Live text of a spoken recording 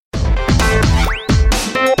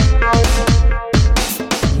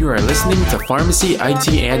are listening to Pharmacy IT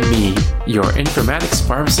and Me, your informatics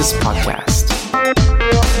pharmacist podcast.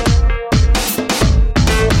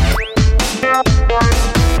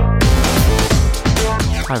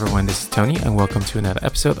 Hi everyone, this is Tony and welcome to another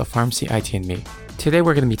episode of Pharmacy IT and Me. Today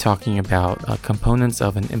we're going to be talking about components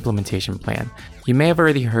of an implementation plan. You may have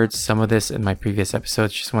already heard some of this in my previous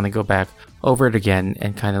episodes, just want to go back over it again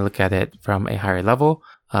and kind of look at it from a higher level.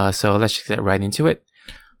 So let's just get right into it.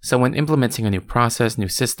 So when implementing a new process, new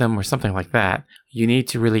system, or something like that, you need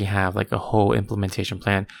to really have like a whole implementation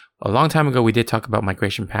plan. A long time ago, we did talk about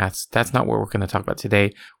migration paths. That's not what we're going to talk about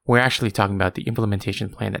today. We're actually talking about the implementation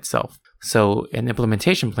plan itself. So an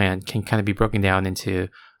implementation plan can kind of be broken down into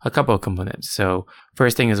a couple of components. So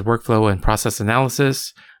first thing is workflow and process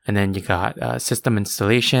analysis. And then you got system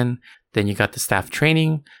installation. Then you got the staff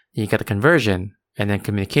training. Then you got the conversion. And then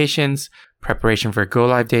communications, preparation for go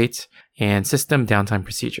live dates, and system downtime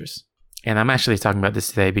procedures. And I'm actually talking about this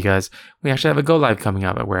today because we actually have a go live coming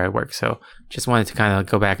up at where I work. So just wanted to kind of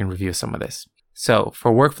go back and review some of this. So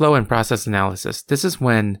for workflow and process analysis, this is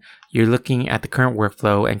when you're looking at the current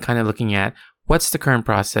workflow and kind of looking at what's the current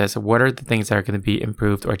process, what are the things that are going to be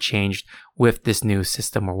improved or changed with this new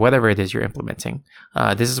system or whatever it is you're implementing.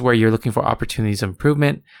 This is where you're looking for opportunities of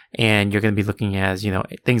improvement, and you're going to be looking as,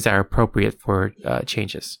 things that are appropriate for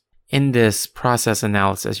changes. In this process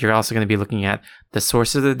analysis, you're also going to be looking at the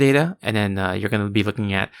source of the data, and then you're going to be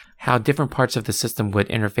looking at how different parts of the system would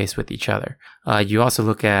interface with each other. You also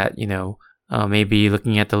look at, maybe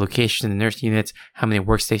looking at the location and nurse units, how many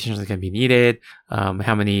workstations are going to be needed,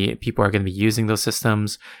 how many people are going to be using those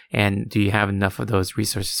systems, and do you have enough of those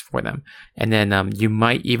resources for them? And then you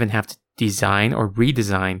might even have to design or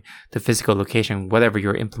redesign the physical location, whatever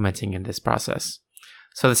you're implementing in this process.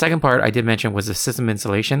 So the second part I did mention was the system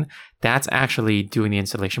installation. That's actually doing the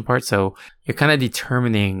installation part. So you're kind of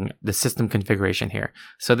determining the system configuration here.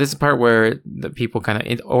 So this is the part where the people kind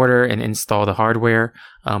of order and install the hardware,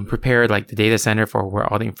 prepare like the data center for where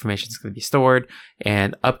all the information is going to be stored,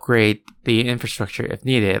 and upgrade the infrastructure if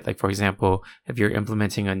needed. Like for example, if you're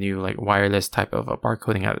implementing a new like wireless type of a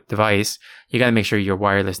barcoding device, you got to make sure your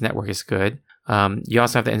wireless network is good. You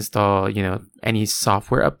also have to install, any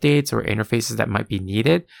software updates or interfaces that might be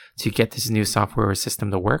needed to get this new software or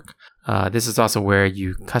system to work. This is also where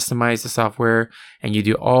you customize the software and you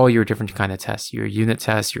do all your different kind of tests, your unit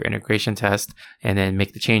tests, your integration test, and then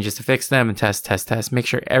make the changes to fix them and test, make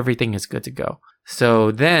sure everything is good to go.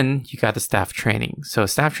 So then you got the staff training. So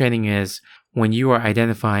staff training is when you are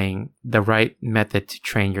identifying the right method to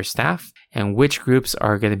train your staff and which groups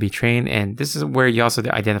are going to be trained. And this is where you also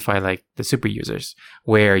identify like the super users,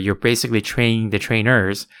 where you're basically training the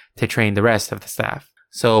trainers to train the rest of the staff.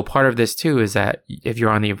 So part of this too is that if you're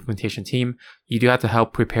on the implementation team, you do have to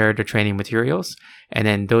help prepare the training materials. And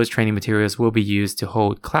then those training materials will be used to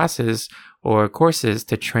hold classes or courses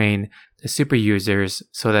to train the super users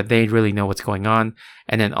so that they really know what's going on.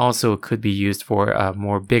 And then also it could be used for a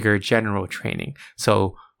more bigger general training.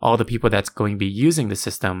 So all the people that's going to be using the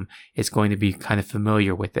system is going to be kind of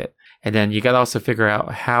familiar with it. And then you got to also figure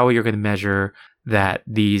out how you're going to measure that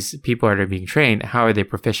these people that are being trained, how are they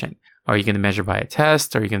proficient? Are you going to measure by a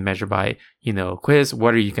test? Are you going to measure by, a quiz?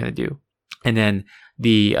 What are you going to do? And then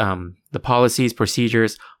the policies,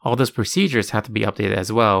 procedures, all those procedures have to be updated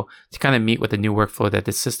as well to kind of meet with the new workflow that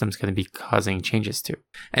the system is going to be causing changes to.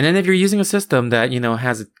 And then if you're using a system that,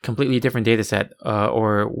 has a completely different data set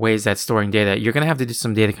or ways that's storing data, you're going to have to do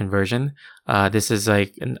some data conversion. This is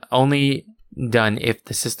like only done if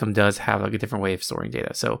the system does have like a different way of storing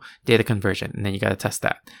data. So data conversion, and then you got to test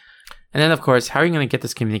that. And then, of course, how are you going to get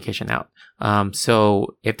this communication out?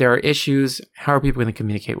 So if there are issues, how are people going to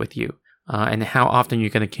communicate with you? And how often you're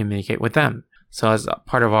going to communicate with them? So as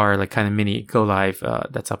part of our like kind of mini go live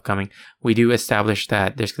that's upcoming, we do establish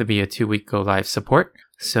that there's going to be a 2-week go live support.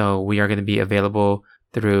 So we are going to be available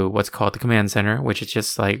through what's called the command center, which is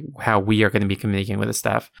just like how we are going to be communicating with the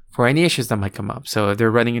staff for any issues that might come up. So if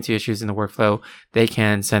they're running into issues in the workflow, they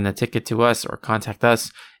can send a ticket to us or contact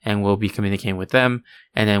us, and we'll be communicating with them.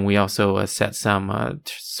 And then we also set some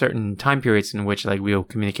certain time periods in which like we'll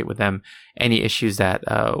communicate with them any issues that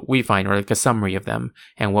we find, or like a summary of them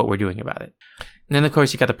and what we're doing about it. And then, of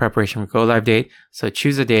course, you got the preparation for go live date. So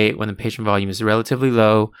choose a date when the patient volume is relatively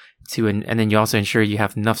low and then you also ensure you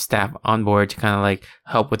have enough staff on board to kind of like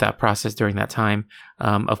help with that process during that time.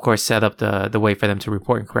 Of course, set up the way for them to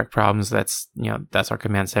report and correct problems. That's our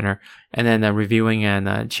command center. And then reviewing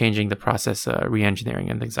and changing the process, re-engineering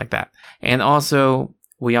and things like that. And also,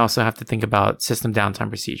 we also have to think about system downtime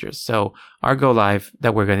procedures. So our go live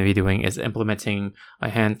that we're going to be doing is implementing a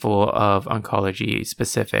handful of oncology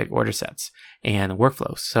specific order sets and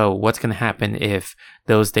workflows. So what's going to happen if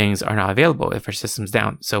those things are not available, if our system's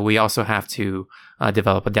down? So we also have to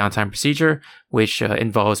develop a downtime procedure, which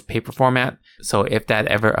involves paper format. So if that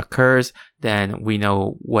ever occurs, then we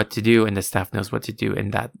know what to do and the staff knows what to do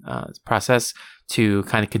in that process to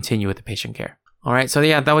kind of continue with the patient care. All right, so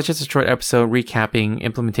yeah, that was just a short episode recapping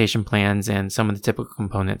implementation plans and some of the typical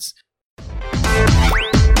components.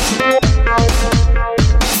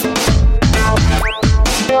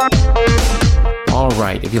 All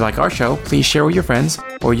right, if you like our show, please share with your friends,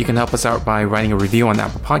 or you can help us out by writing a review on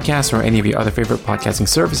Apple Podcasts or any of your other favorite podcasting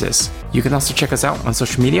services. You can also check us out on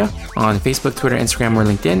social media, on Facebook, Twitter, Instagram, or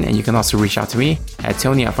LinkedIn, and you can also reach out to me at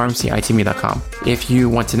tony@pharmacyitme.com. If you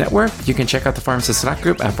want to network, you can check out the Pharmacist Slack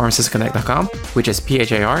group at pharmacistconnect.com, which is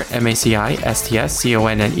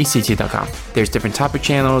PHARMACISTSCONNECT.com. There's different topic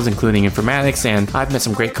channels, including informatics, and I've met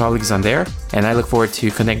some great colleagues on there, and I look forward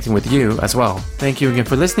to connecting with you as well. Thank you again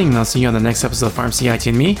for listening, and I'll see you on the next episode of Pharmacy IT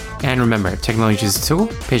and Me. And remember, technology is a tool,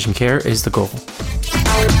 patient care is the goal.